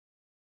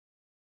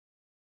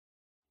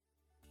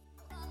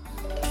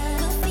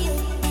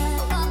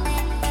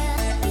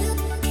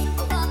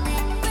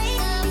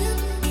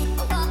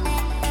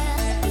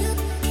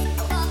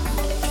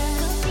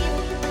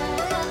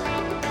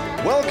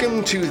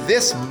welcome to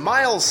this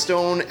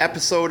milestone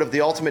episode of the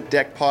Ultimate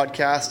Deck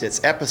Podcast.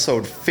 It's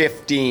episode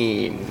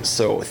 15.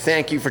 So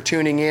thank you for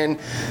tuning in.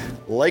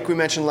 Like we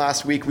mentioned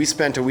last week, we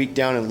spent a week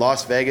down in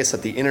Las Vegas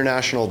at the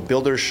International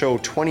Builders Show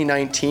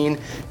 2019,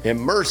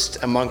 immersed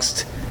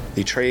amongst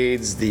the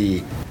trades,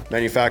 the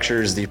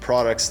manufacturers, the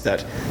products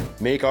that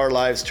make our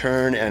lives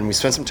turn, and we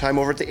spent some time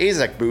over at the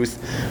Azek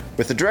booth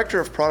with the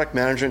Director of Product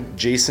Management,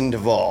 Jason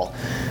Davoll.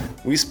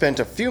 We spent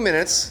a few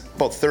minutes,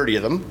 about 30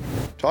 of them,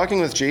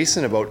 talking with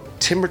Jason about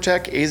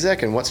TimberTech,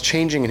 Azek, and what's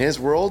changing in his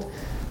world,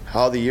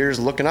 how the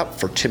year's looking up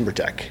for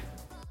TimberTech.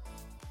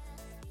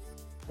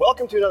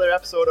 Welcome to another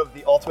episode of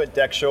the Ultimate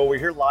Deck Show. We're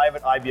here live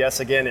at IBS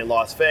again in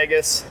Las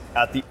Vegas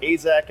at the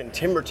Azek and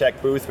TimberTech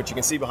booth, which you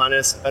can see behind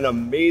us, an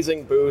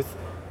amazing booth.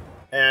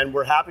 And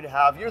we're happy to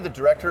have, you're the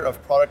Director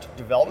of Product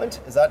Development,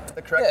 is that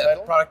the correct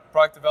title?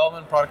 Product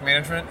Development, Product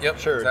Management, yep.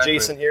 Sure, exactly.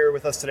 Jason here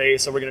with us today,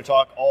 so we're going to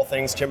talk all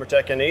things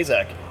TimberTech and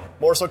Azek.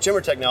 More so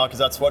TimberTech now, because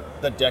that's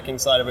what the decking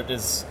side of it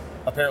is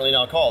apparently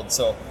now called.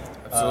 So,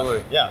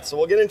 absolutely. So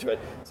we'll get into it.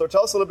 So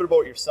tell us a little bit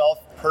about yourself,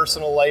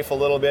 personal life a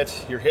little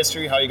bit, your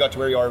history, how you got to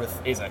where you are with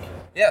Azek.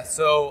 Yeah,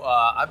 so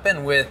I've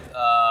been with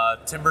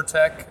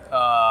TimberTech.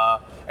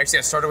 Actually,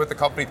 I started with the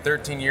company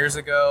 13 years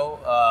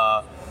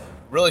ago.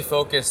 Really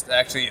focused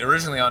actually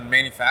originally on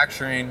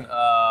manufacturing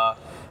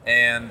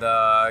and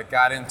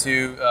got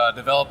into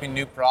developing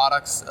new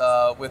products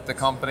with the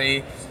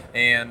company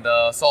and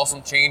saw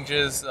some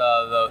changes.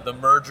 The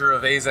merger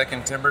of Azek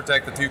and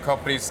TimberTech, the two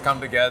companies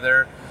come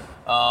together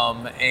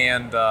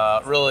and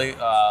really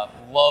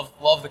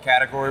love the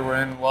category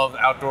we're in, love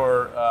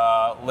outdoor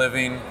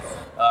living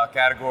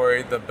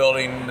category, the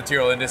building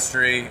material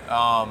industry,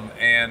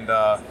 and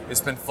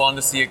it's been fun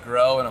to see it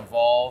grow and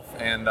evolve,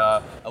 and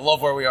I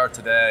love where we are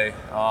today.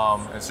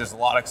 It's just a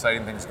lot of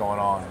exciting things going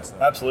on. So.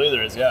 Absolutely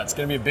there is, yeah. It's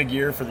going to be a big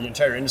year for the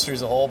entire industry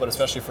as a whole, but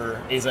especially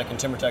for Azek and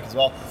TimberTech as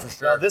well. For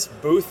sure. Now, this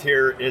booth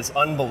here is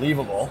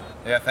unbelievable.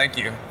 Yeah, thank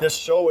you. This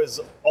show is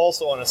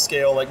also on a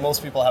scale like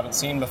most people haven't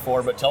seen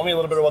before, but tell me a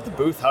little bit about the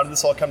booth. How did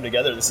this all come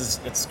together?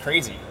 It's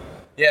crazy.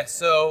 Yeah,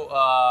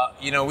 so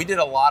we did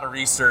a lot of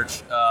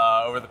research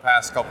over the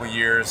past couple of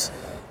years,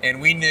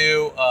 and we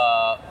knew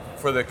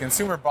for the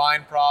consumer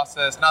buying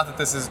process, not that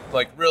this is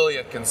like really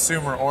a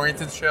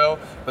consumer-oriented show,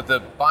 but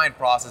the buying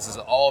process is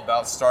all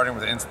about starting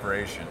with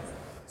inspiration.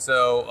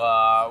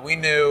 So we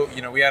knew,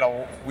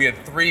 we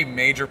had 3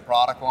 major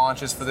product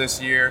launches for this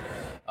year,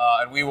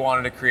 and we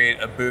wanted to create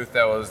a booth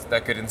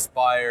that could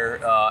inspire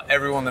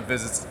everyone that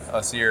visits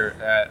us here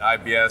at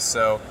IBS.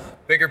 So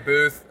bigger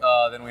booth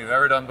than we've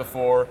ever done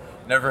before.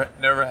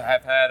 Never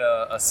have had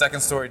a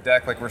second story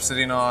deck like we're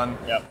sitting on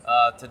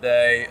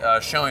today,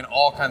 showing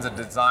all kinds of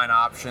design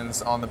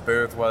options on the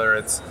booth, whether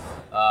it's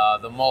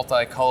the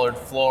multicolored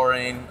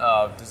flooring,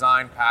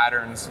 design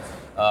patterns,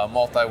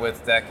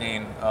 multi-width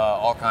decking,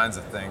 all kinds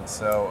of things.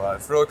 So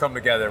it's really come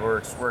together.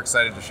 We're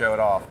excited to show it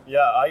off.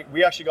 Yeah,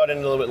 we actually got in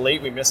a little bit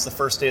late. We missed the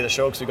first day of the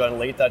show because we got in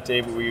late that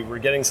day, but we were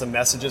getting some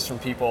messages from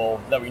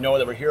people that we know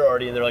that were here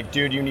already, and they're like,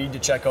 dude, you need to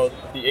check out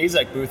the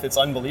Azek booth. It's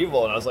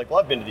unbelievable. And I was like, well,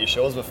 I've been to these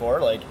shows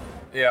before. Like,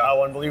 yeah.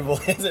 How unbelievable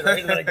is it,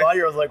 right? And then I got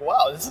here, I was like,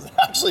 wow, this is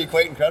actually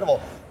quite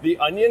incredible. The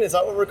onion, is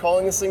that what we're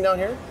calling this thing down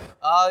here?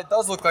 It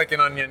does look like an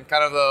onion,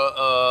 kind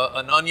of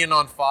an onion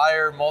on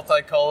fire,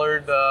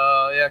 multicolored,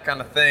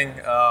 kind of thing.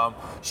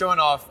 Showing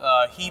off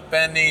heat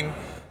bending.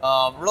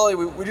 Really,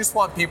 we just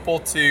want people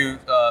to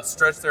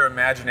stretch their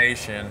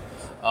imagination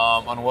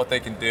on what they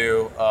can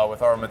do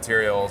with our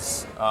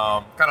materials.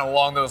 Kind of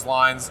along those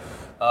lines,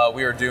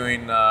 we are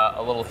doing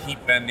a little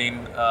heat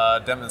bending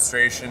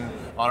demonstration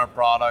on our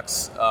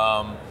products.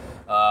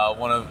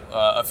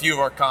 A few of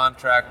our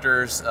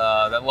contractors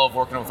that love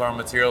working with our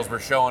materials, we're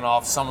showing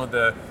off some of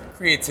the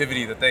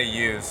creativity that they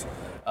use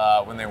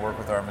when they work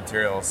with our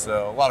materials.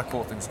 So a lot of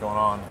cool things going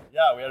on.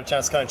 Yeah, we had a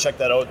chance to kind of check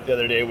that out the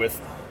other day with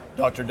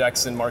Dr.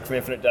 Dex and Mark from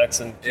Infinite Decks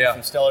and Keith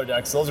from Stellar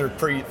Decks. Those are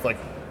pretty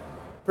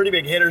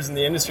big hitters in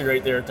the industry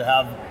right there to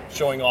have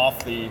showing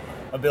off the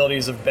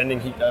abilities of bending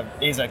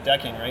Azek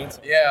decking, right?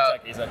 So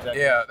Azek decking.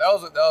 Yeah, that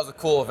was a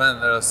cool event.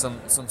 There was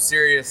some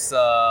serious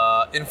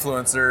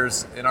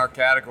influencers in our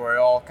category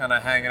all kind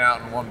of hanging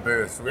out in one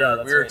booth. So we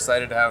were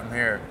excited to have them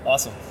here.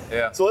 Awesome.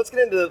 Yeah. So let's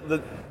get into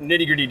the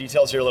nitty-gritty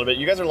details here a little bit.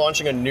 You guys are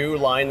launching a new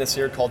line this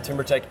year called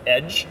TimberTech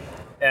Edge,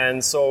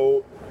 and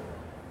so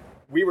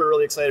we were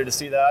really excited to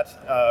see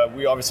that.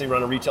 We obviously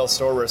run a retail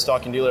store. We're a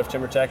stocking dealer of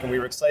TimberTech, and we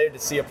were excited to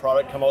see a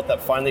product come out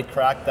that finally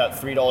cracked that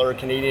 $3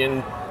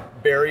 Canadian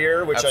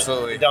barrier, which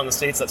down the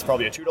States, that's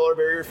probably a $2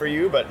 barrier for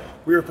you, but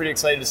we were pretty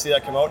excited to see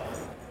that come out.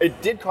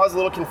 It did cause a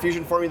little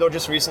confusion for me, though,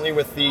 just recently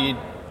with the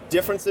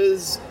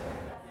differences.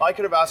 I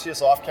could have asked you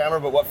this off camera,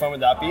 but what fun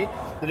would that be?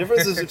 The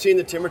differences between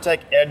the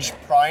TimberTech Edge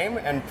Prime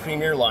and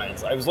Premier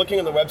lines. I was looking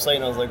on the website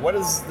and I was like, what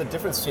is the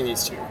difference between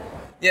these two?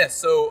 Yeah,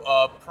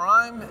 so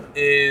Prime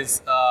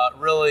is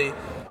really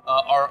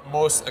our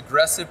most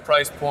aggressive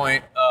price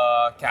point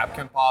cap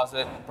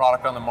composite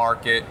product on the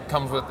market.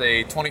 Comes with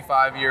a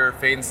 25-year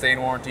fade and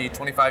stain warranty,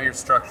 25-year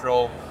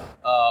structural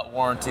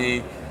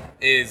warranty.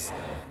 Is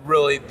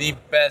really the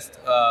best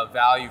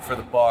value for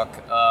the buck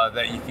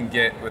that you can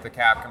get with a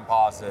cap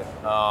composite.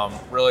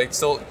 Really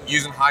still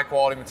using high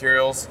quality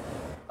materials,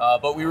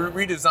 but we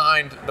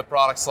redesigned the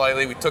product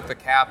slightly. We took the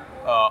cap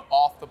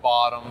off the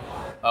bottom,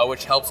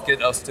 which helps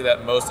get us to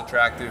that most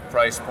attractive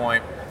price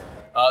point.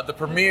 The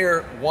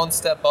Premier, one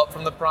step up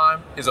from the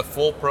Prime, is a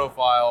full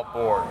profile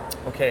board.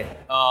 Okay.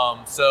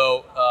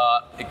 So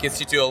it gets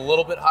you to a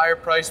little bit higher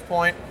price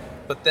point,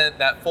 but then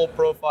that full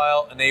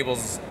profile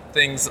enables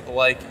things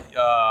like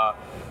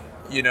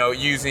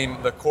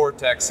using the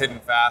Cortex hidden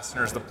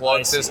fasteners, the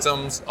plug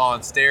systems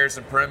on stairs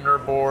and perimeter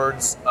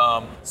boards.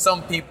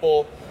 Some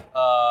people,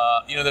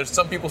 there's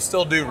some people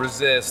still do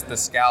resist the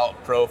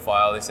scallop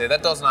profile. They say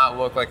that does not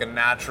look like a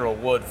natural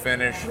wood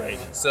finish. Right.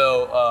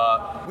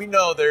 So we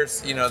know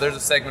there's a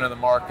segment of the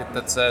market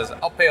that says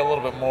I'll pay a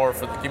little bit more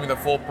give me the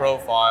full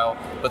profile,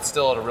 but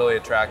still at a really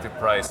attractive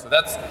price. So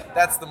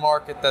that's the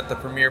market that the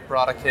Premier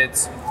product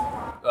hits.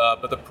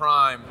 But the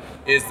Prime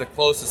is the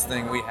closest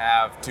thing we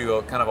have to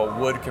a kind of a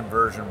wood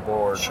conversion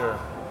board. Sure.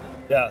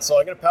 Yeah, so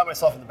I'm going to pat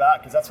myself on the back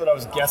because that's what I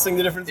was guessing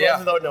the difference was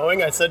without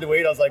knowing. I said to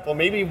Wade, I was like, well,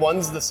 maybe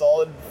one's the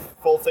solid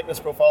full thickness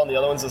profile and the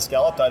other one's the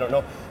scalloped. I don't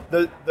know.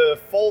 The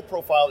full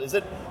profile, is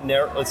it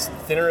narrow? It's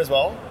thinner as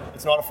well?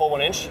 It's not a full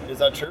 1 inch? Is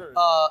that true?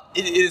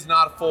 It is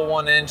not a full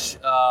 1 inch.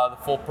 The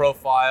full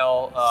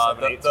profile.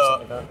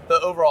 The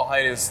overall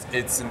height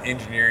it's an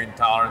engineering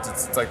tolerance.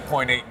 It's like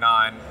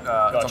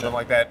 0.89, something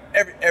like that.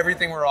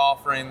 Everything we're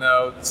offering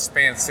though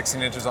spans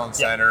 16 inches on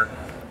center.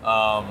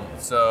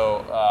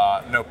 So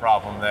no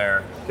problem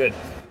there. Good.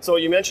 So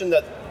you mentioned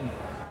that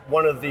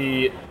one of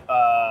the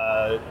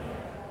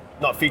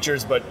not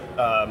features but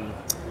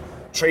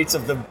traits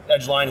of the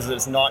edge line is that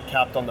it's not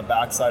capped on the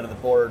back side of the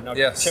board. Now,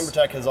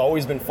 TimberTech has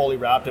always been fully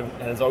wrapped and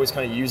has always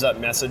kind of used that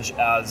message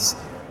as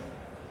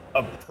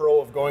a pro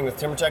of going with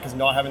TimberTech is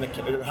not having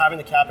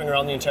the capping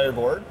around the entire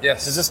board.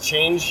 Yes. Does this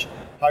change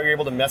how you're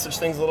able to message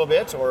things a little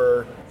bit,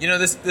 or?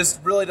 This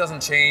really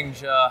doesn't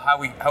change how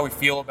we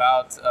feel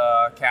about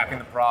capping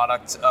the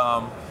product.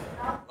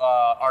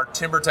 Our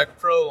TimberTech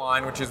Pro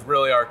line, which is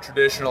really our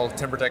traditional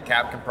TimberTech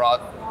cap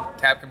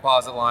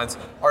composite lines,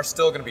 are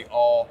still going to be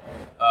all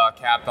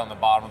capped on the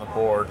bottom of the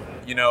board.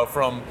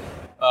 From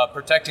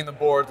protecting the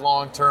board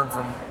long term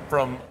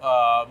from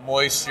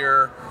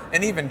moisture,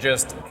 and even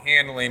just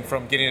handling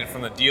from getting it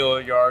from the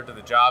dealer yard to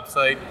the job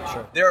site.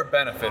 Sure. There are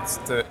benefits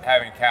to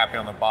having capping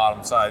on the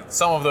bottom side.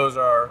 Some of those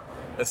are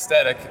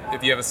aesthetic.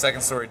 If you have a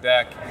second story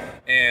deck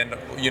and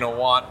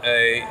want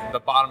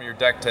the bottom of your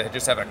deck to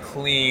just have a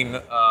clean,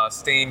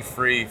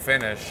 stain-free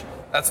finish,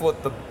 that's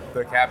what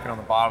the capping on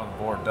the bottom of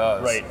the board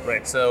does.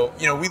 Right. So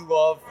we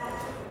love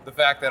the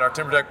fact that our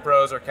TimberTech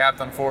Pros are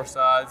capped on 4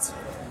 sides,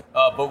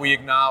 but we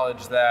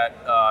acknowledge that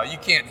you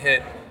can't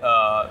hit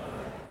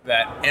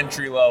that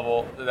entry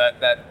level,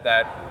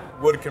 that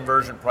wood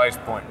conversion price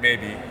point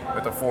maybe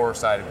with a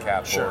 4-sided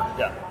cap Sure. board.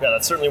 Yeah,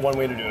 that's certainly one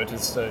way to do it,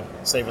 is to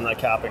save on that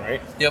capping,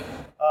 right? Yep.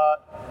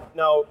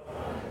 Now,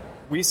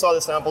 we saw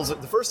the samples.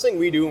 The first thing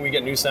we do when we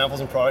get new samples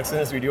and products in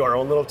is we do our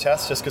own little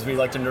tests, just because we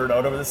like to nerd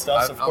out over this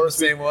stuff. I'm the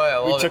same way.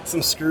 We took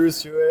some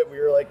screws to it.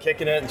 We were like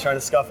kicking it and trying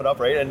to scuff it up,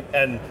 right?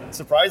 And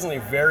surprisingly,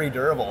 very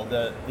durable.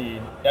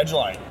 The edge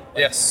line.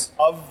 Yes.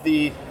 Of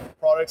the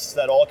products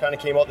that all kind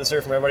of came out this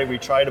year from everybody, we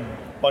tried a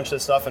bunch of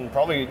this stuff, and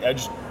probably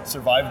Edge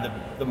survived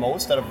the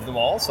most out of them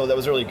all. So that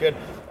was really good.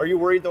 Are you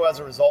worried though, as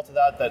a result of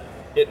that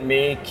it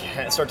may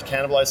start to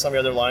cannibalize some of the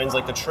other lines,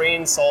 like the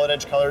Train solid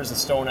edge colors, the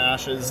Stone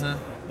Ashes,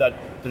 that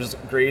there's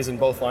grays in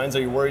both lines?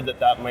 Are you worried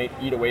that might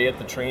eat away at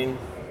the Train?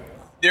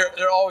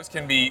 There always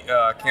can be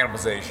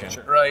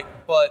cannibalization, right?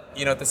 But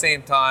at the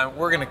same time,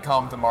 we're going to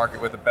come to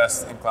market with the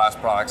best in class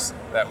products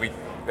that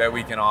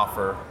we can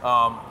offer.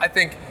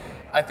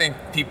 I think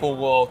people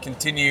will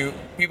continue.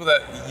 People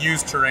that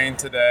use Terrain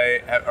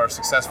today are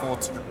successful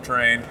with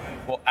Terrain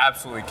will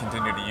absolutely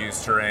continue to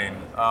use Terrain.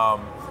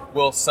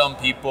 Will some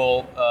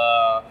people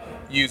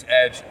use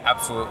Edge?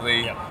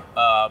 Absolutely.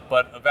 Yeah.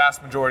 But a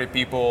vast majority of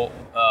people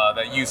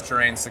that use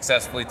Terrain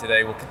successfully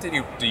today will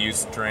continue to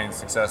use Terrain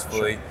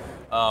successfully. Sure.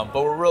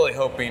 But we're really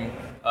hoping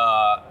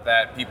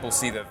that people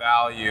see the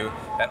value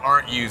that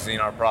aren't using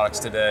our products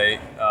today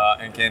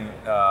and can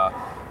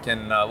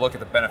look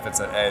at the benefits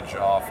that Edge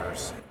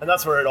offers. And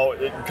that's where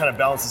it kind of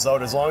balances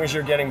out. As long as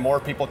you're getting more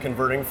people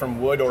converting from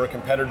wood or a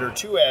competitor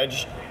to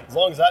Edge, as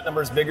long as that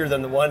number is bigger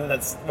than the one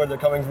that's where they're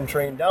coming from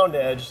Terrain down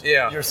to Edge,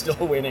 you're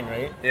still winning,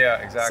 right? Yeah,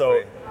 exactly.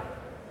 So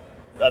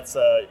that's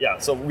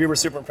So we were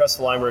super impressed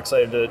with the line. We're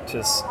excited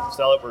to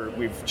sell it.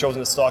 We've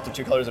chosen to stock the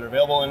 2 colors that are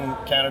available in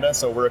Canada,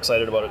 so we're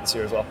excited about it this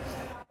year as well.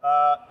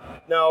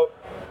 Now,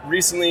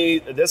 recently,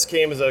 this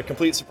came as a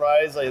complete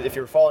surprise. If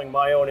you're following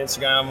my own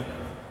Instagram,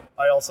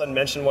 I all of a sudden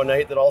mentioned one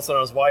night that all of a sudden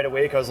I was wide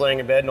awake, I was laying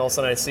in bed, and all of a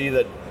sudden I see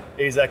that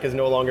Azek is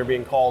no longer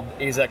being called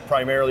Azek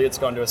primarily. It's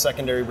gone to a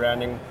secondary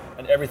branding,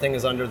 and everything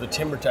is under the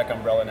TimberTech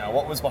umbrella now.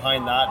 What was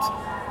behind that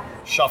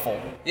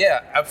shuffle?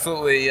 Yeah,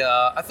 absolutely.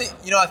 I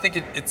think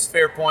it's a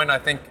fair point. I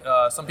think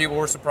some people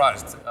were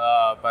surprised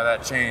by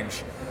that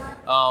change.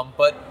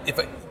 But if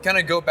I kind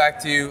of go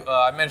back to,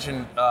 I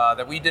mentioned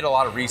that we did a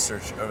lot of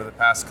research over the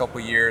past couple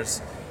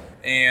years,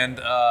 and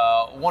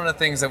one of the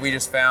things that we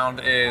just found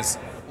is,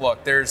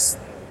 look, there's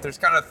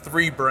kind of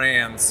 3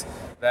 brands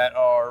that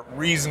are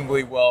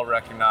reasonably well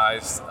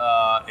recognized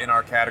in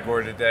our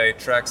category today: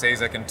 Trex,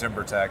 Azek, and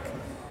TimberTech.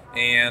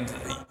 And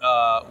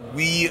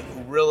we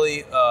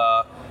really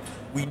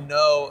we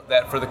know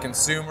that for the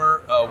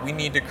consumer, we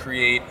need to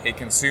create a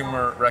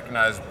consumer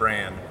recognized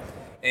brand.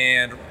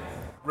 And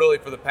really,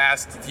 for the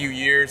past few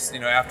years,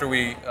 after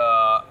we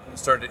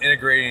started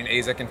integrating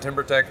Azek and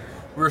TimberTech,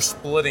 we were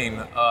splitting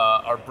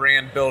our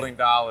brand building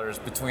dollars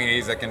between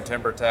Azek and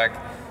TimberTech.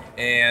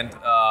 And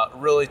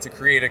really, to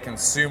create a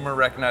consumer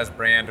recognized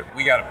brand,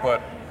 we got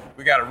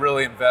to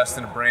really invest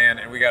in a brand,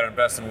 and we got to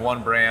invest in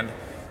one brand.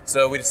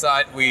 So we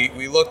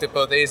looked at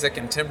both Azek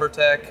and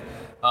TimberTech.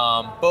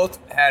 Both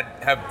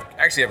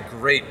have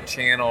great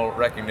channel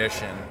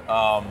recognition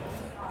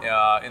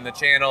in the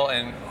channel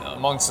and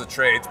amongst the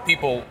trades.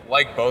 People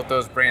like both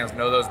those brands,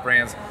 know those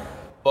brands,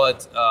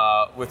 but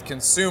with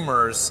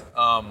consumers,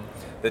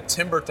 the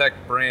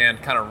TimberTech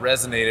brand kind of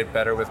resonated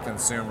better with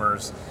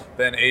consumers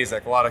than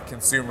Azek. A lot of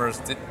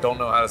consumers don't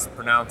know how to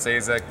pronounce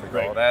Azek. They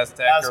call it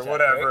Aztec or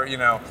whatever,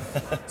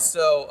 right?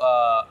 So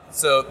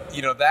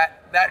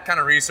that kind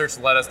of research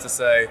led us to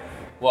say,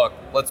 look,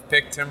 let's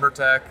pick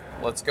TimberTech.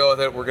 Let's go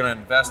with it. We're going to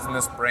invest in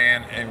this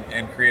brand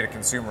and create a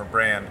consumer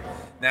brand.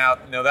 Now,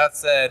 that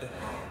said,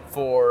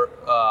 for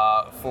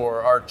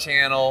our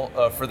channel,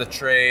 for the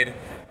trade,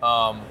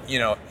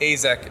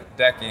 Azek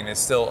decking is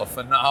still a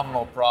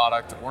phenomenal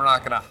product. We're not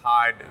going to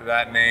hide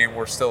that name.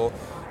 We're still,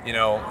 in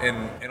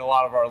a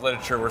lot of our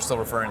literature, we're still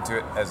referring to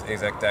it as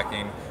Azek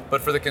decking.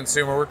 But for the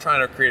consumer, we're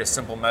trying to create a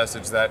simple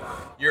message that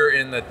you're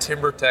in the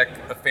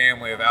TimberTech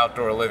family of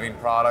outdoor living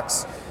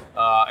products,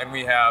 and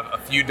we have a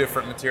few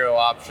different material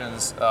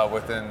options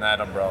within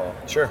that umbrella.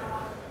 Sure.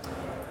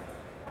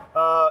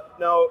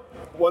 Now,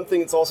 one thing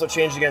that's also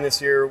changed again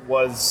this year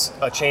was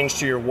a change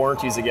to your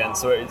warranties again.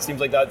 So it seems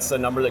like that's a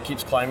number that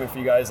keeps climbing for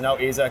you guys. Now,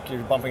 Azek,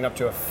 you're bumping up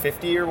to a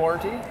 50-year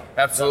warranty?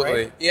 Absolutely,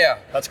 right? Yeah.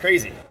 That's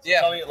crazy. So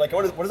yeah. Tell me,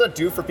 what does that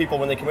do for people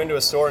when they come into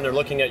a store and they're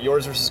looking at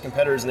yours versus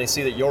competitors and they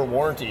see that your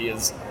warranty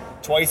is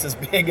twice as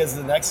big as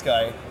the next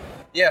guy?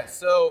 Yeah,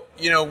 so,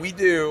 we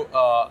do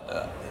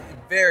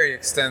very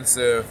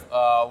extensive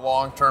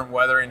long-term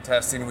weathering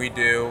testing. We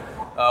do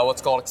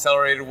what's called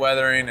accelerated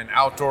weathering and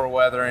outdoor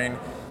weathering.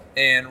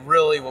 And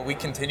really what we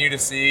continue to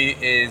see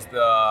is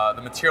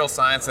the material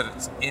science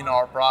that's in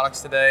our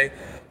products today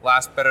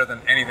lasts better than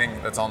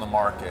anything that's on the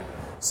market.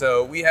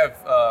 So we have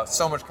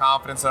so much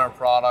confidence in our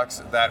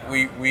products that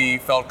we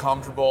felt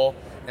comfortable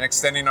in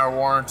extending our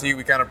warranty.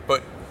 We kind of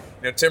put,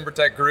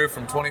 TimberTech grew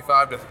from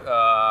 25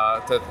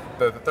 to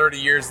the 30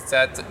 years it's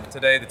at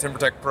today, the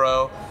TimberTech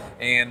Pro.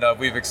 And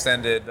we've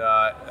extended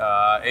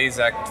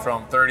Azek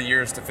from 30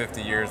 years to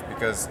 50 years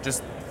because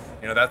just,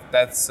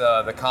 that's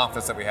the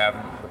confidence that we have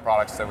in the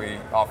products that we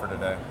offer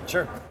today.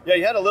 Sure. Yeah,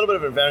 you had a little bit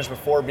of an advantage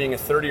before being a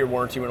 30-year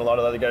warranty when a lot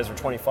of the other guys were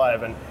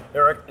 25. And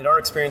in our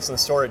experience in the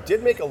store, it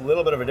did make a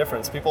little bit of a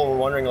difference. People were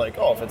wondering,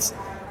 if it's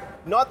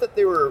not that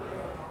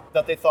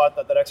they thought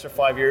that extra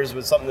 5 years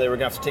was something they were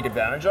going to have to take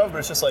advantage of, but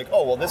it's just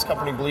this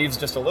company believes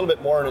just a little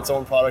bit more in its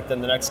own product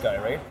than the next guy,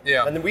 right?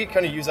 Yeah. And then we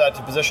kind of use that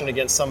to position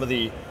against some of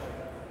the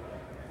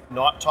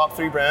not top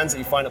 3 brands that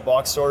you find at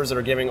box stores that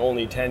are giving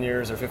only 10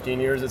 years or 15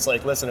 years. It's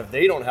listen, if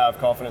they don't have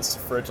confidence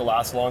for it to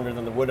last longer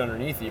than the wood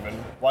underneath even,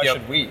 why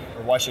should we?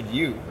 Or why should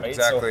you, right?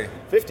 Exactly. So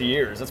 50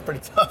 years, that's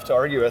pretty tough to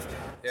argue with.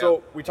 Yeah.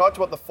 So we talked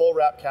about the full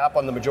wrap cap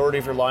on the majority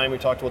of your line. We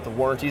talked about the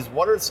warranties.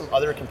 What are some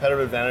other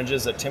competitive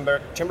advantages that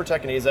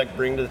TimberTech and Azek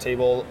bring to the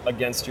table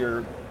against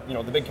your,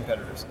 the big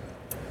competitors?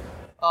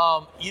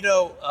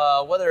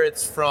 Whether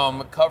it's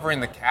from covering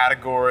the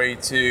category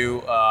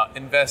to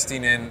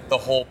investing in the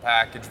whole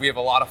package, we have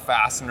a lot of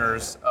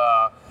fasteners.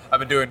 I've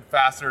been doing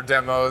fastener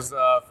demos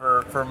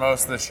for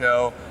most of the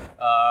show.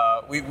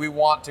 We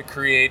want to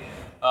create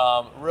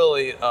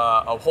really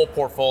a whole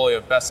portfolio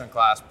of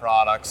best-in-class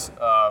products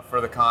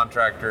for the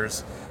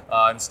contractors,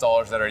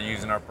 installers that are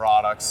using our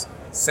products.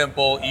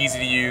 Simple, easy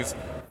to use,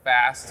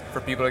 fast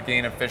for people to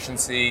gain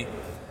efficiency.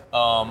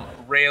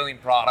 Railing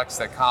products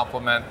that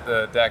complement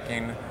the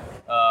decking.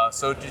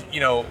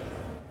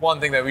 One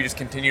thing that we just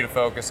continue to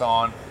focus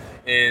on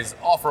is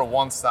offer a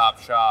one-stop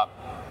shop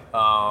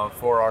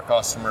for our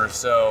customers.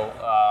 So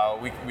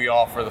we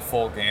offer the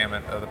full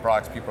gamut of the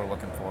products people are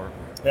looking for.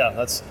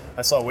 Yeah,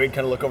 I saw Wade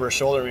kind of look over his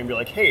shoulder and be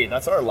like, hey,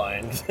 that's our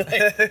line.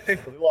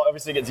 Well,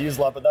 obviously it gets used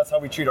a lot, but that's how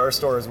we treat our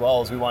store as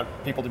well, is we want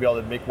people to be able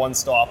to make one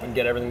stop and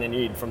get everything they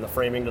need, from the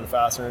framing to the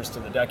fasteners to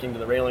the decking to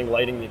the railing,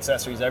 lighting, the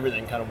accessories,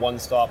 everything, kind of one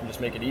stop and just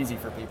make it easy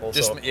for people.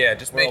 Just make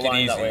it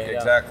easy,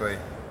 exactly.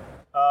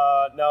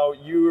 Now,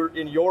 you're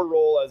in your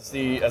role as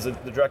the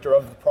director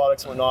of the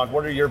products and whatnot,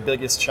 what are your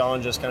biggest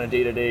challenges kind of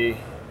day to day?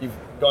 You've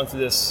gone through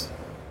this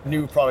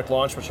new product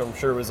launch, which I'm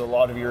sure was a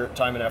lot of your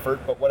time and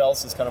effort, but what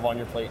else is kind of on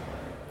your plate?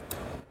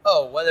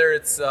 Oh, whether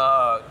it's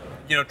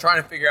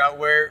trying to figure out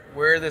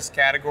where this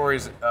category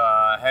is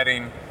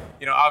heading.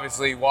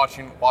 Obviously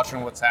watching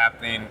what's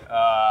happening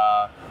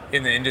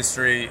in the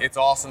industry. It's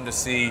awesome to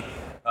see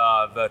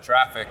the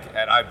traffic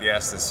at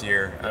IBS this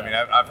year. I mean,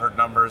 I've heard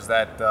numbers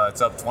that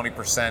it's up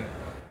 20%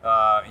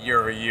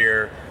 year over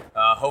year.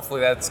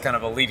 Hopefully that's kind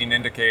of a leading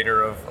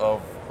indicator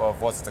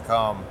of what's to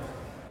come.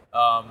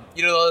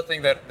 The other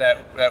thing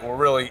that we're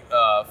really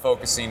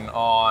focusing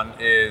on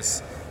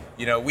is,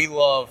 we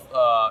love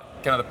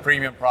kind of the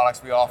premium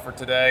products we offer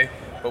today,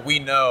 but we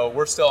know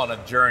we're still on a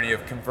journey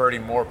of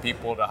converting more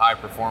people to high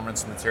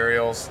performance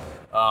materials.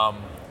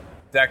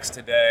 Decks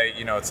today,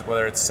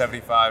 whether it's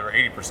 75 or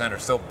 80% are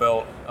still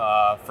built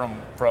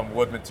from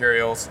wood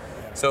materials.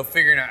 So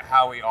figuring out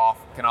how we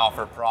can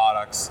offer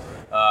products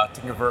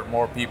to convert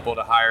more people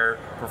to higher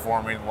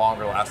performing,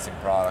 longer lasting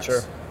products.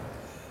 Sure.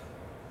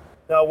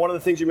 Now, one of the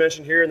things you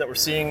mentioned here and that we're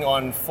seeing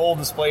on full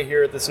display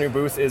here at this new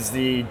booth is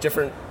the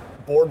different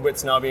board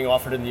widths now being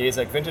offered in the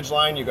Azek vintage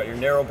line. You've got your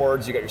narrow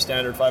boards, you got your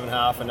standard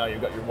 5.5, and now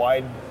you've got your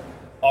wide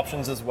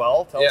options as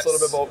well. Tell us a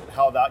little bit about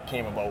how that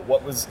came about.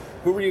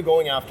 Who were you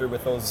going after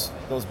with those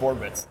board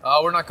widths?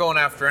 We're not going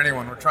after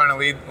anyone. We're trying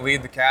to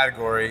lead the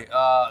category.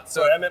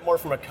 So I meant more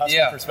from a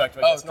customer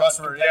perspective. Oh,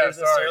 customer. Yeah,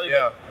 sorry.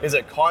 Yeah. Is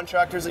it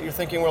contractors that you're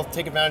thinking will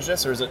take advantage of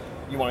this, or is it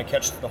you want to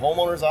catch the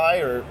homeowner's eye,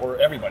 or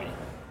everybody?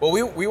 Well,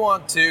 we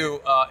want to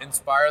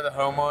inspire the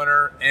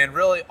homeowner and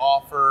really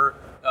offer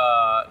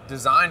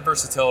design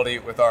versatility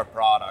with our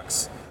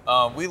products.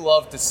 We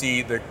love to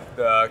see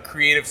the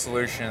creative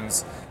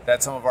solutions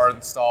that some of our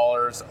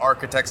installers,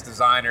 architects,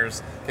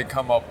 designers can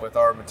come up with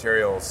our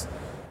materials.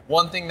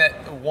 One thing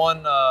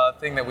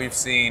that we've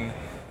seen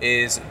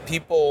is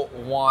people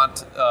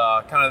want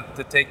kind of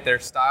to take their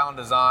style and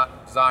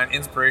design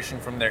inspiration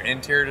from their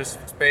interior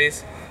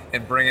space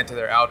and bring it to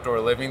their outdoor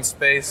living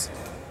space.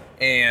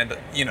 And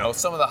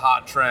some of the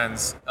hot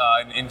trends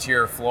in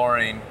interior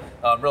flooring,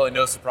 really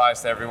no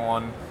surprise to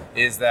everyone,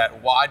 is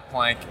that wide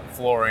plank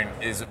flooring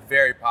is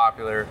very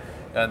popular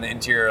in the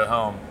interior of the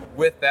home.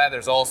 With that,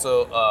 there's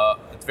also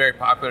it's very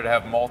popular to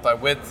have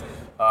multi-width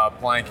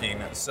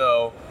planking.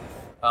 So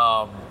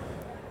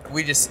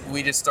we just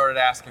started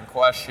asking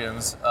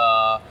questions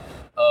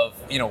of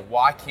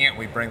why can't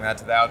we bring that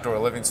to the outdoor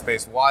living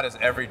space? Why does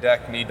every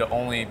deck need to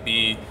only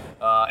be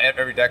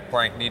every deck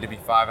plank need to be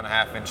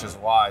 5.5 inches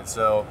wide?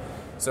 So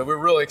we're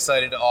really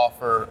excited to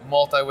offer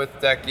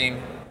multi-width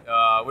decking,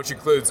 which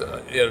includes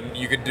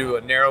you could do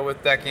a narrow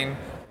width decking,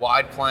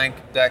 wide plank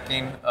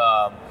decking,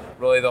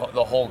 really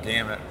the whole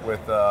gamut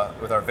with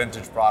our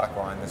vintage product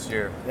line this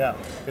year. Yeah,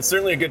 it's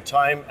certainly a good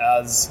time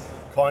as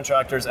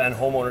contractors and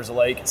homeowners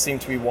alike seem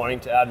to be wanting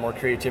to add more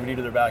creativity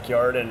to their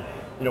backyard. And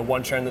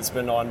one trend that's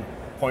been on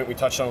point we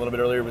touched on a little bit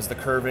earlier was the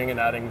curving and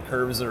adding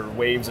curves or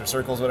waves or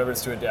circles, whatever it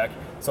is, to a deck.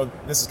 So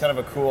this is kind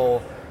of a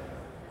cool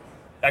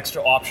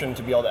extra option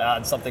to be able to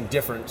add something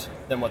different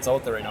than what's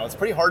out there right now. It's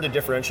pretty hard to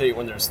differentiate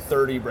when there's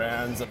 30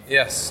 brands of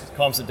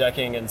composite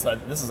decking, and so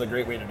this is a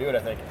great way to do it, I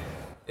think.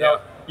 Yeah.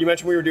 Now, you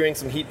mentioned we were doing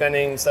some heat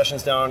bending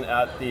sessions down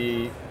at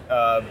the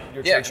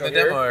your trade show the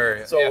here. demo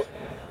area. So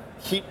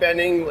heat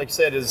bending, like you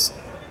said, is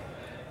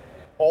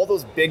all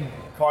those big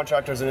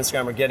contractors on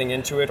Instagram are getting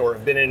into it or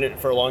have been in it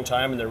for a long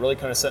time, and they're really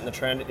kind of setting the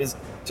trend. Is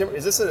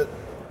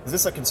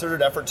this a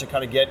concerted effort to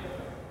kind of get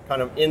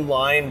kind of in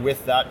line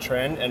with that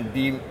trend and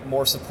be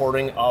more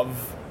supporting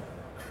of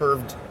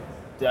curved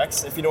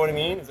decks, if you know what I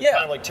mean? Is it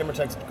kind of like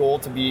TimberTech's goal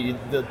to be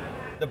the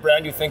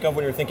brand you think of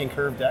when you're thinking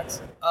curved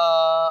decks?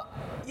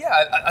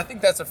 I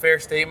think that's a fair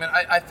statement.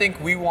 I think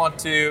we want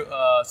to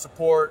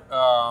support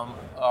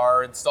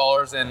our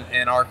installers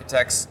and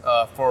architects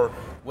for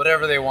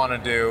whatever they want to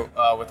do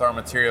with our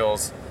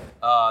materials.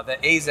 The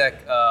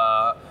Azek,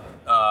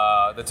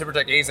 the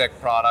TimberTech Azek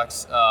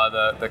products,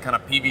 the kind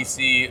of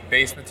PVC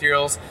base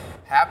materials,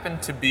 happen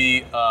to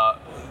be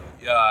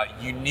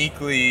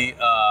uniquely,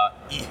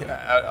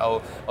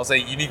 I'll say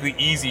uniquely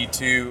easy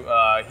to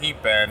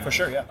heat bend. For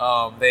sure,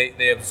 yeah.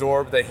 They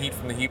absorb the heat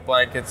from the heat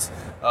blankets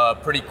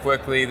pretty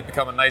quickly. They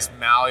become a nice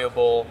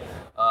malleable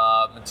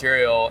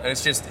material, and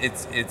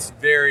it's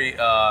very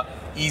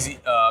easy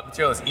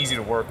material that's easy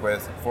to work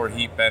with for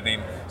heat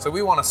bending. So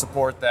we want to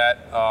support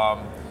that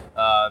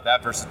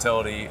that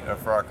versatility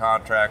for our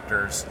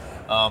contractors.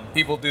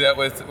 People do that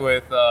with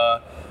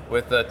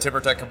the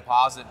TimberTech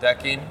composite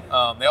decking.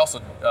 They also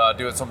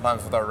do it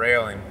sometimes with our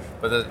railing,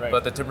 but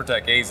the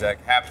TimberTech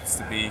Azek happens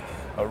to be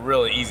a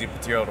really easy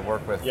material to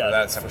work with for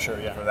that for sure,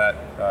 for that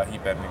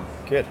heat bending.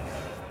 Good.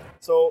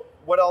 So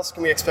what else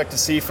can we expect to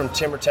see from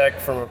TimberTech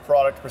from a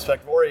product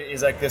perspective, or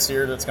Azek this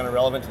year that's kind of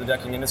relevant to the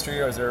decking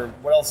industry, or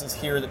what else is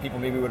here that people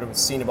maybe would have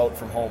seen about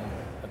from home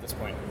at this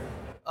point?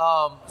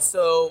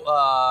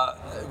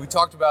 We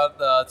talked about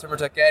the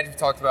TimberTech Edge. We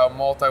talked about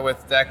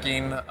multi-width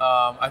decking.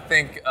 I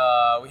think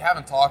we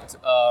haven't talked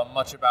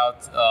much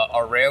about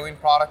our railing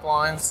product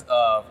lines.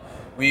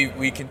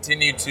 We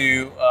continue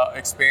to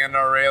expand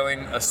our railing,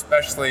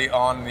 especially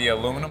on the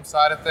aluminum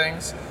side of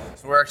things.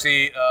 So we're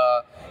actually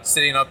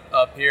sitting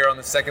up here on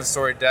the second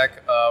story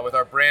deck with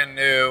our brand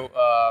new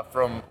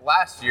from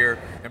last year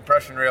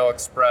Impression Rail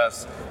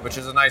Express, which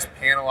is a nice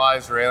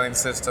panelized railing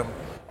system.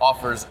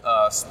 Offers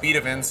speed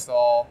of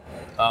install.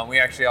 We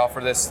actually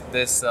offer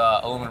this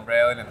aluminum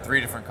railing in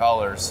 3 different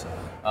colors.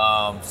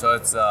 So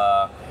it's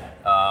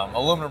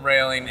aluminum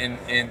railing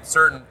in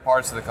certain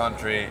parts of the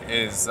country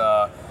is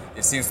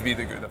it seems to be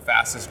the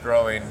fastest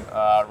growing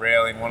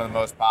railing, one of the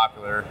most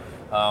popular,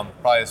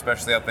 probably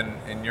especially up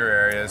in your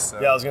areas.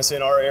 So. Yeah, I was gonna say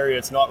in our area,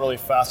 it's not really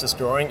fastest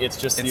growing. It's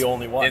just the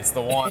only one. It's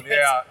the one.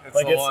 Yeah,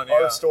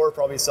 Our store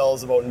probably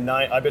sells about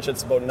I bet you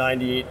it's about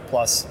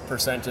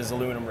 98+% is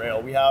aluminum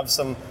rail. We have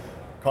some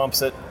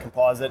composite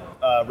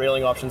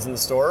railing options in the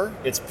store.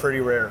 It's pretty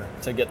rare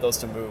to get those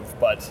to move,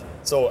 but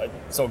so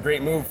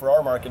great move for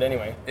our market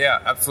anyway. Yeah,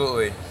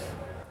 absolutely.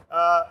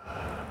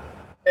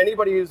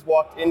 Anybody who's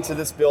walked into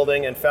this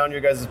building and found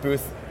your guys'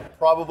 booth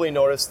probably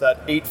noticed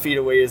that 8 feet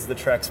away is the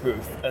Trex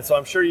booth. And so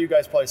I'm sure you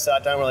guys probably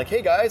sat down and were like,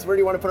 hey guys, where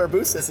do you want to put our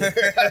booths this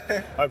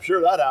year? I'm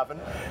sure that happened.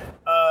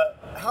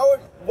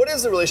 What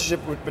is the relationship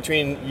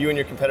between you and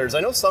your competitors? I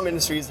know some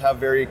industries have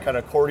very kind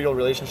of cordial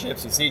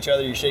relationships. You see each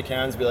other, you shake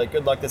hands, be like,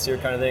 good luck this year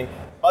kind of thing.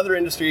 Other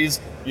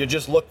industries, you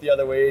just look the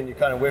other way and you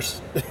kind of wish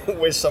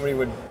somebody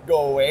would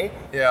go away.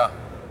 Yeah.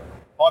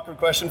 Awkward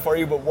question for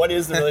you, but what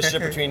is the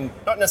relationship between,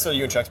 not necessarily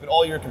you and Trex, but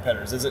all your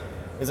competitors? Is it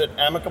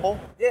amicable?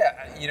 Yeah,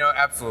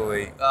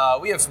 absolutely.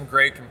 We have some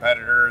great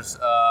competitors,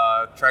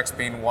 Trex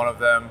being one of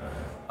them.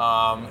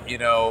 I'm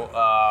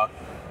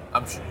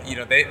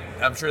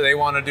sure they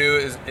want to do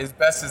as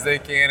best as they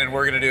can, and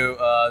we're going to do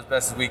as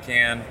best as we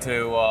can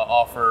to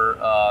offer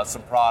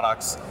some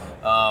products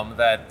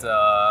that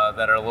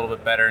are a little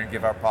bit better and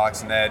give our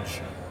products an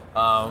edge.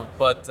 No,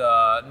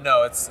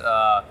 it's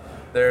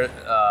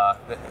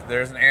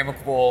there's an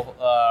amicable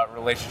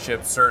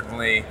relationship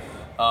certainly,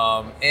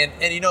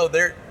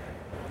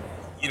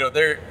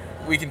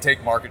 we can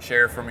take market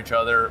share from each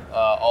other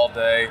all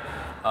day.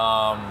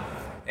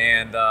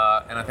 And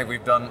I think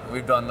we've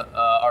done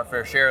our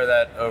fair share of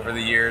that over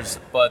the years,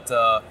 but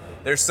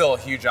there's still a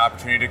huge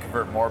opportunity to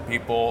convert more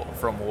people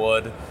from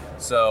wood.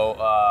 So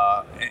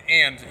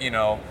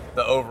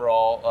the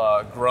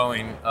overall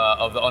growing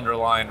of the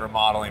underlying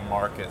remodeling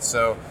market.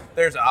 So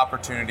there's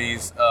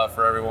opportunities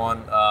for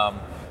everyone.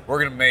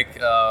 We're gonna make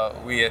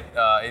we at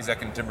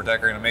Azek and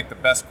TimberTech are gonna make the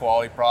best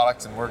quality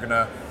products, and we're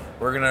gonna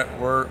go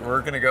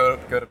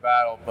to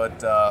battle.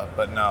 But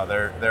no,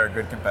 they're a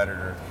good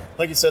competitor.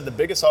 Like you said, the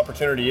biggest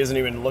opportunity isn't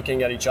even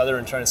looking at each other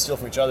and trying to steal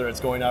from each other.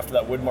 It's going after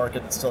that wood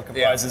market that still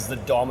comprises the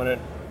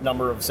dominant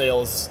number of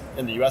sales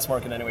in the U.S.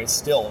 market anyway,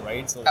 still,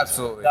 right? So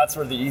absolutely. That's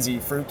where the easy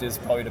fruit is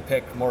probably to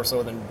pick, more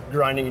so than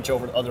grinding each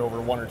other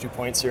over 1 or 2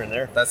 points here and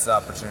there. That's the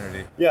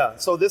opportunity. Yeah,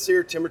 so this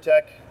year,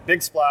 TimberTech,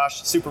 big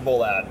splash, Super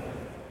Bowl ad.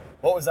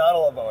 What was that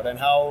all about, and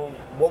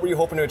what were you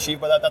hoping to achieve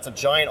by that? That's a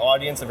giant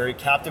audience, a very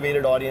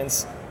captivated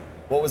audience.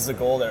 What was the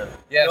goal there?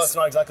 Yes. I know it's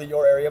not exactly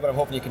your area, but I'm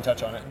hoping you can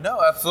touch on it. No,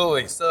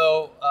 absolutely.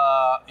 So,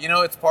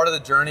 it's part of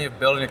the journey of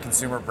building a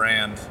consumer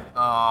brand.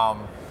 The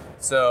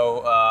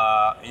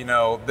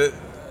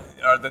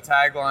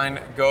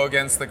tagline, go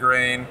against the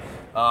grain,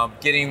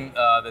 getting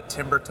the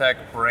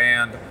TimberTech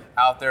brand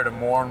out there to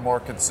more and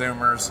more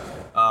consumers.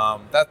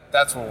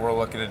 That's what we're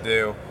looking to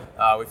do.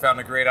 We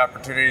found a great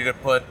opportunity to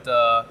put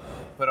our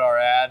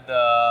ad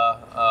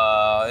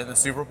in the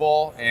Super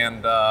Bowl,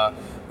 and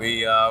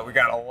we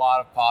got a lot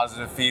of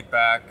positive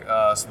feedback.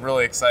 Some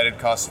really excited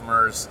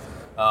customers,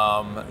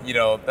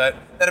 that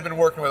have been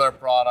working with our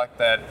product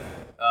that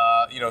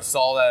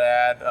saw that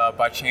ad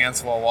by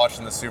chance while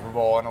watching the Super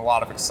Bowl, and a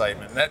lot of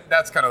excitement.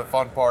 That's kind of the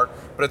fun part,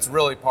 but it's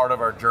really part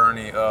of our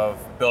journey of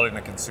building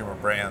a consumer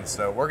brand.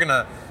 So we're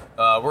gonna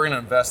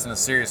invest in a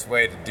serious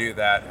way to do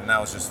that, and that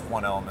was just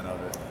one element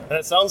of it. And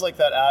it sounds like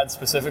that ad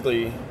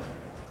specifically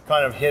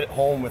kind of hit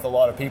home with a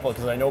lot of people,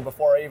 because I know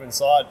before I even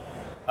saw it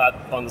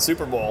on the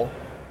Super Bowl,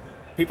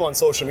 people on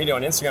social media,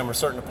 on Instagram, were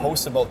starting to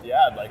post about the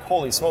ad, like,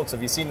 holy smokes,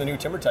 have you seen the new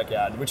TimberTech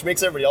ad? Which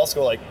makes everybody else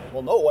go like,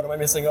 well, no, what am I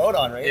missing out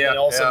on, right? Yeah, and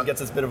all of a sudden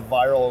gets this bit of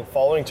viral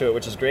following to it,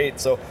 which is great.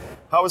 So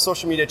how is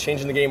social media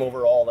changing the game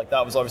overall? Like,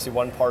 that was obviously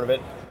one part of it,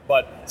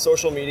 but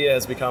social media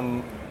has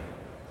become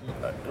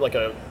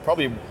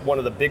probably one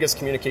of the biggest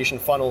communication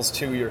funnels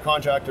to your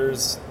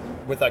contractors,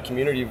 with that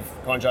community of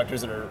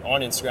contractors that are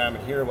on Instagram and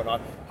here and whatnot.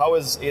 How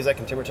is Azek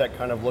and TimberTech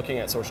kind of looking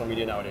at social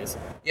media nowadays?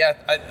 Yeah,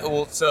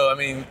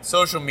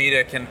 social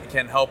media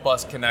can help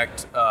us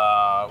connect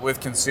with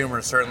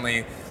consumers.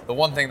 Certainly, the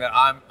one thing that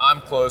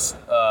I'm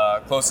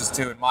closest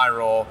to in my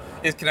role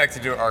is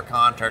connected to our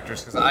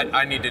contractors, because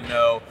I need to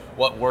know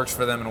what works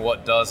for them and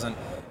what doesn't.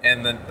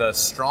 And then the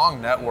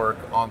strong network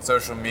on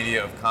social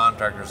media of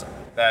contractors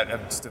that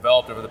have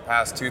developed over the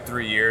past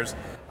 2-3 years,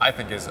 I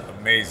think is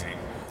amazing.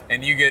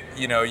 And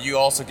you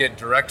also get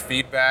direct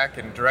feedback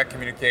and direct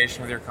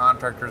communication with your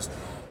contractors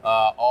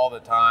all the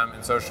time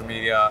in social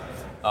media.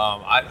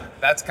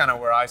 That's kind of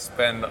where I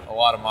spend a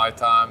lot of my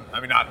time. I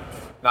mean, not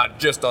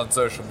just on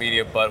social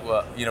media, but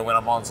when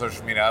I'm on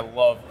social media, I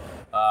love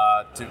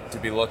to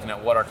be looking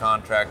at what our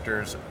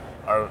contractors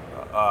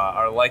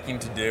are liking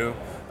to do,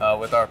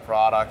 with our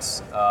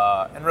products,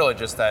 and really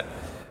just that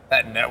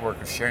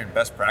network of sharing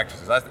best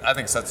practices. I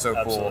think that's so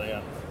Absolutely, cool.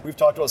 Yeah. We've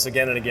talked about this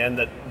again and again,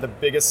 that the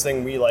biggest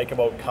thing we like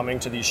about coming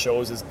to these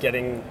shows is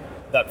getting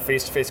that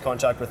face-to-face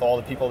contact with all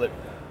the people that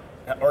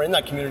are in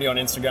that community on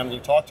Instagram that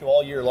you talk to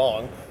all year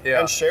long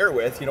and share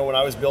with. You know, when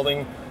I was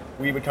building,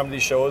 we would come to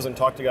these shows and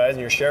talk to guys, and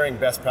you're sharing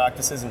best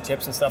practices and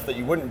tips and stuff that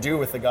you wouldn't do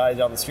with the guy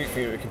down the street for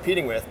you you're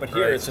competing with. But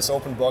here it's just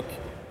open book,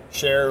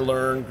 share,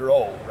 learn,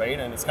 grow, right?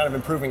 And it's kind of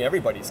improving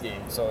everybody's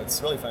game. So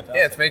it's really fantastic.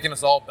 Yeah, it's making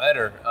us all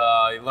better.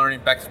 Learning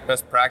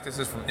best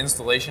practices from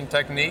installation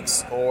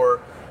techniques,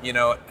 or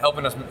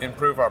helping us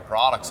improve our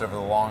products over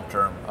the long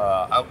term.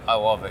 I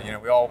love it.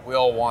 We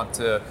all want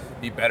to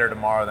be better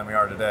tomorrow than we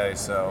are today.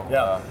 So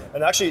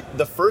and actually,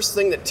 the first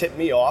thing that tipped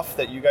me off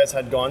that you guys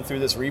had gone through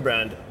this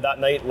rebrand that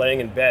night, laying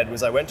in bed,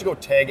 was I went to go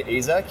tag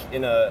Azek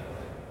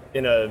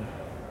in a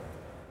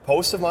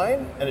post of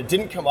mine, and it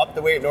didn't come up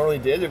the way it normally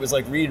did. It was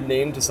like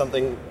renamed to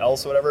something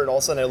else or whatever, and all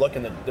of a sudden I look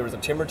and there was a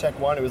TimberTech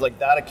one. It was like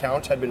that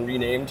account had been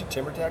renamed to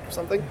TimberTech or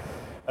something.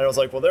 And I was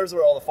like, well, there's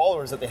where all the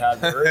followers that they had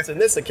were. It's in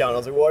this account. I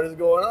was like, what is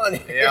going on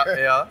here?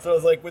 Yeah. So I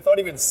was like, without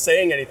even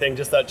saying anything,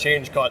 just that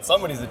change caught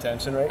somebody's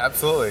attention, right?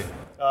 Absolutely.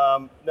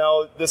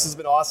 Now, this has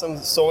been awesome.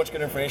 So much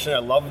good information. I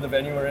love the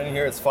venue we're in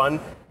here. It's fun.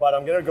 But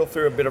I'm going to go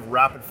through a bit of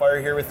rapid fire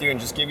here with you and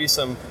just give you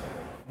some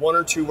 1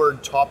 or 2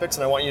 word topics.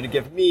 And I want you to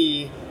give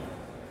me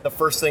the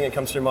first thing that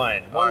comes to your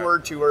mind. One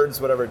word, 2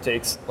 words, whatever it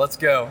takes. Let's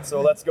go.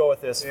 So let's go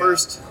with this.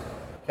 First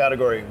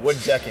category, wood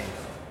decking.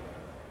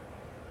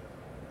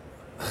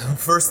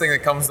 First thing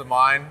that comes to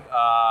mind,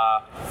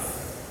 not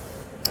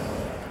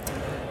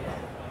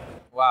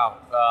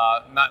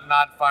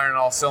firing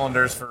all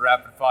cylinders for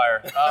rapid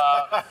fire.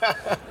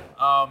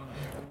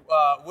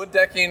 Wood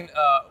decking,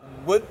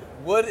 wood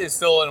is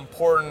still an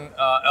important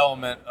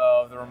element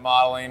of the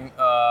remodeling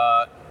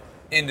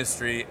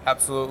industry.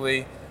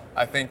 Absolutely,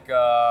 I think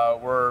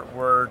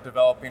we're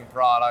developing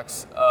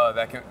products that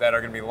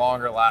are going to be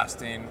longer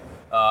lasting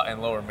and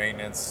lower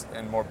maintenance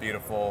and more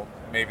beautiful,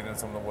 maybe than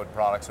some of the wood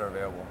products that are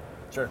available.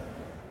 Sure.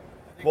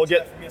 We'll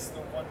get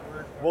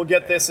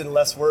this in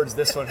less words.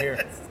 This one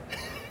here.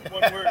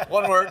 One word.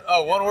 One word.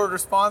 Oh, one word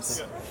response.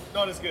 Yeah.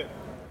 Not as good.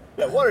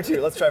 Yeah, 1 or 2.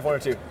 Let's try 1 or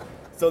 2.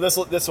 So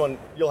this one,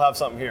 you'll have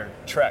something here.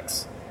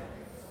 Trex.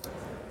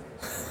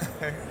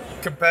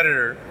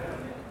 Competitor.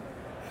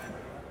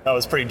 That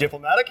was pretty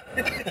diplomatic.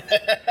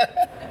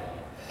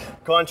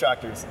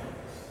 Contractors.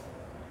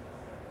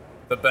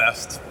 The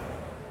best.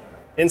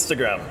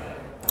 Instagram.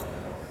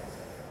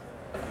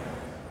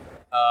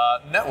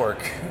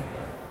 Network.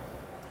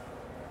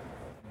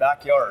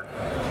 Backyard.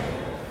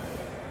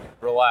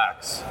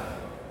 Relax.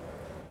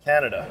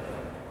 Canada.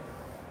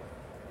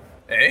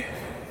 Eh?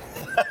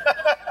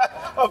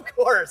 Of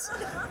course.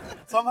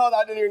 Somehow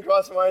that didn't even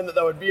cross my mind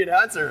that would be an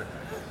answer.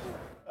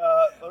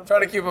 I'm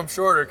trying to keep them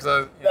shorter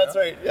because That's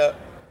right. Yeah.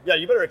 Yeah.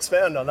 You better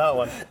expand on that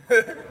one.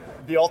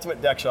 The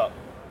ultimate deck shop.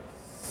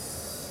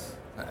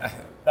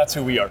 That's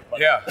who we are.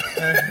 Yeah.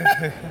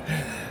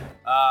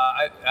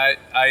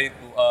 I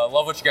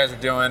love what you guys are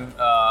doing.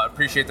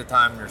 Appreciate the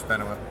time you're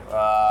spending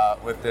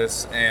with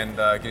this and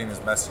getting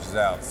these messages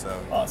out. So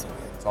Awesome.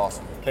 It's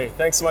awesome. Okay,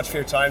 thanks so much for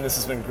your time. This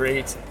has been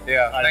great.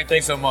 Yeah, thank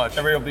you so much.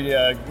 Everybody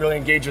will be really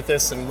engaged with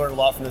this and learn a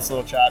lot from this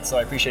little chat, so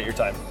I appreciate your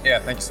time. Yeah,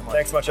 thank you so much.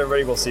 Thanks so much,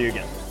 everybody. We'll see you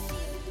again.